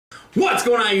What's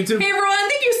going on, YouTube? Hey everyone,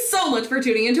 thank you so much for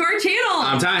tuning into our channel.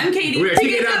 I'm Ty. I'm Katie. We're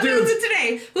kicking it out, dudes. And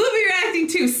today, we'll be reacting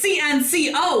to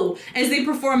CNCO as they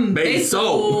perform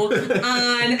Beso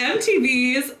on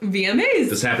MTV's VMAs.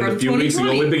 This happened a few weeks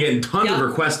ago. We've been getting tons of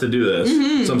requests to do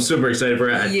this. So I'm super excited for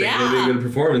it. I think it'll be a good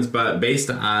performance, but based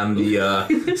on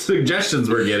the suggestions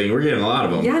we're getting a lot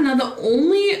of them. Yeah, now the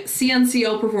only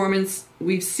CNCO performance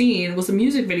we've seen was a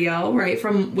music video, right,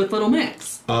 from With Little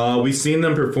Mix. We've seen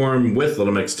them perform with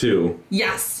Little Mix too.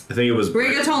 Yes. I think it was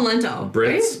Reggaeton Lento.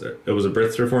 Brits. Right? It was a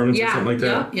Brits performance or something like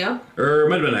that. Yeah. Or it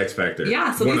might have been X Factor.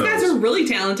 Yeah, so these guys are really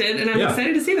talented, and I'm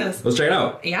excited to see this. Let's check it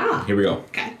out. Yeah. Here we go.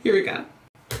 Okay, here we go.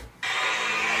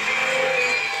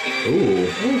 Ooh.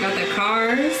 Ooh, got the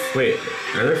cars. Wait,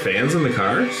 are there fans in the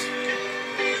cars?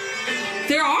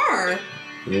 There are.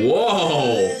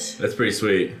 Whoa, that's pretty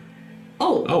sweet.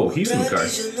 Oh. Oh, he's in the car.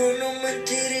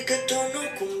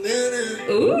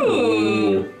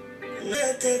 Ooh.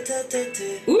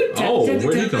 Ooh. Oh,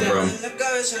 where'd he come from?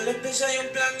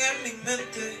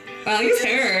 I like his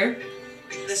hair.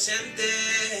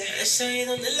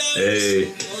 Hey.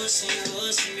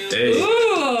 Hey.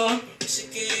 Ooh.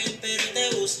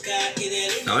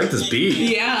 I like this beat.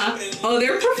 Yeah. Oh,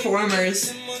 they're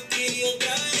performers.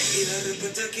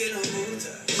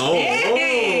 Oh.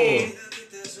 Hey.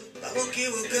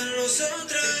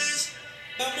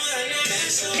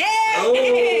 Oh.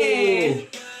 Hey.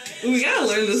 Ooh, we gotta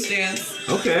learn this dance.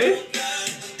 Okay.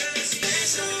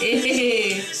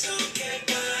 Hey.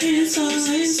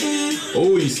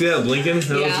 Oh, you see that Lincoln?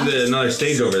 That Yeah. looks like another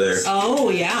stage over there. Oh,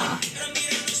 yeah.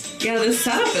 Yeah, this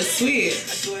setup is sweet.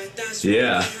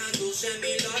 Yeah.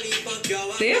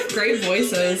 They have great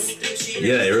voices.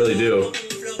 Yeah, they really do.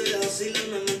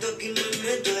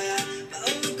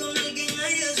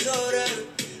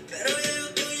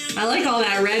 I like all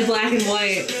that red, black, and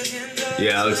white.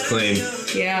 Yeah, it looks clean.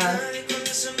 Yeah.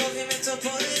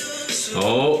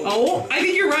 Oh. Oh, I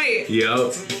think you're right.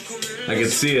 Yep. I can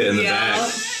see it in the back.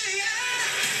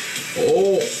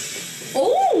 Oh.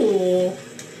 Oh.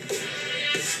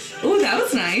 Oh, that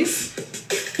was nice.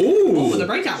 Ooh. Oh, the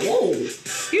breakdown. Whoa.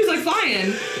 He was like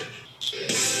flying.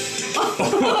 Oh,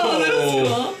 that was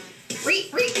cool.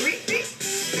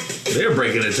 They're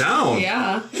breaking it down.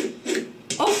 Yeah.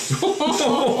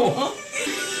 Oh.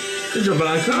 They're jumping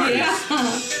on cars. Yeah.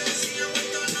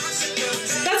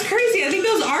 That's crazy. I think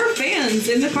those are fans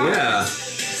in the car. Yeah.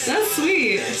 That's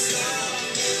sweet.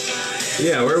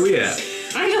 Yeah, where are we at?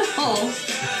 I know.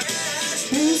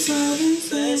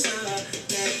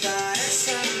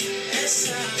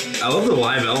 I love the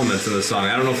live elements in the song.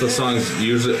 I don't know if the song's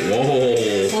usually... Whoa.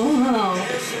 Oh.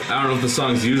 I don't know if the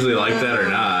song's usually like that or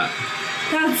not.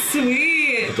 That's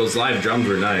sweet. But those live drums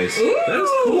were nice. Ooh. That is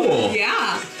cool.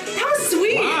 Yeah. That was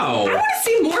sweet. Wow. I want to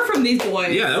see more from these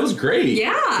boys. Yeah, that was great.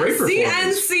 Yeah. Great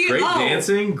performance. CNCO. Great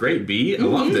dancing. Great beat. I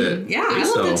loved it. Yeah, I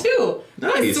loved it too.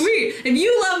 Nice. That's sweet. If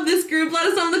you love this group, let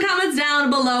us know in the comments down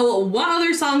below what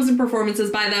other songs and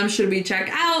performances by them should we check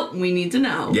out. We need to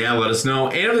know. Yeah, let us know.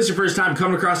 And if it's your first time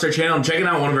coming across our channel and checking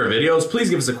out one of our videos,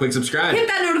 please give us a quick subscribe. Hit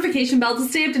that notification bell to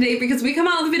stay up to date because we come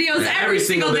out with videos every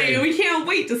single day and we can't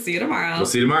wait to see you tomorrow. We'll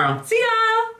see you tomorrow. See ya!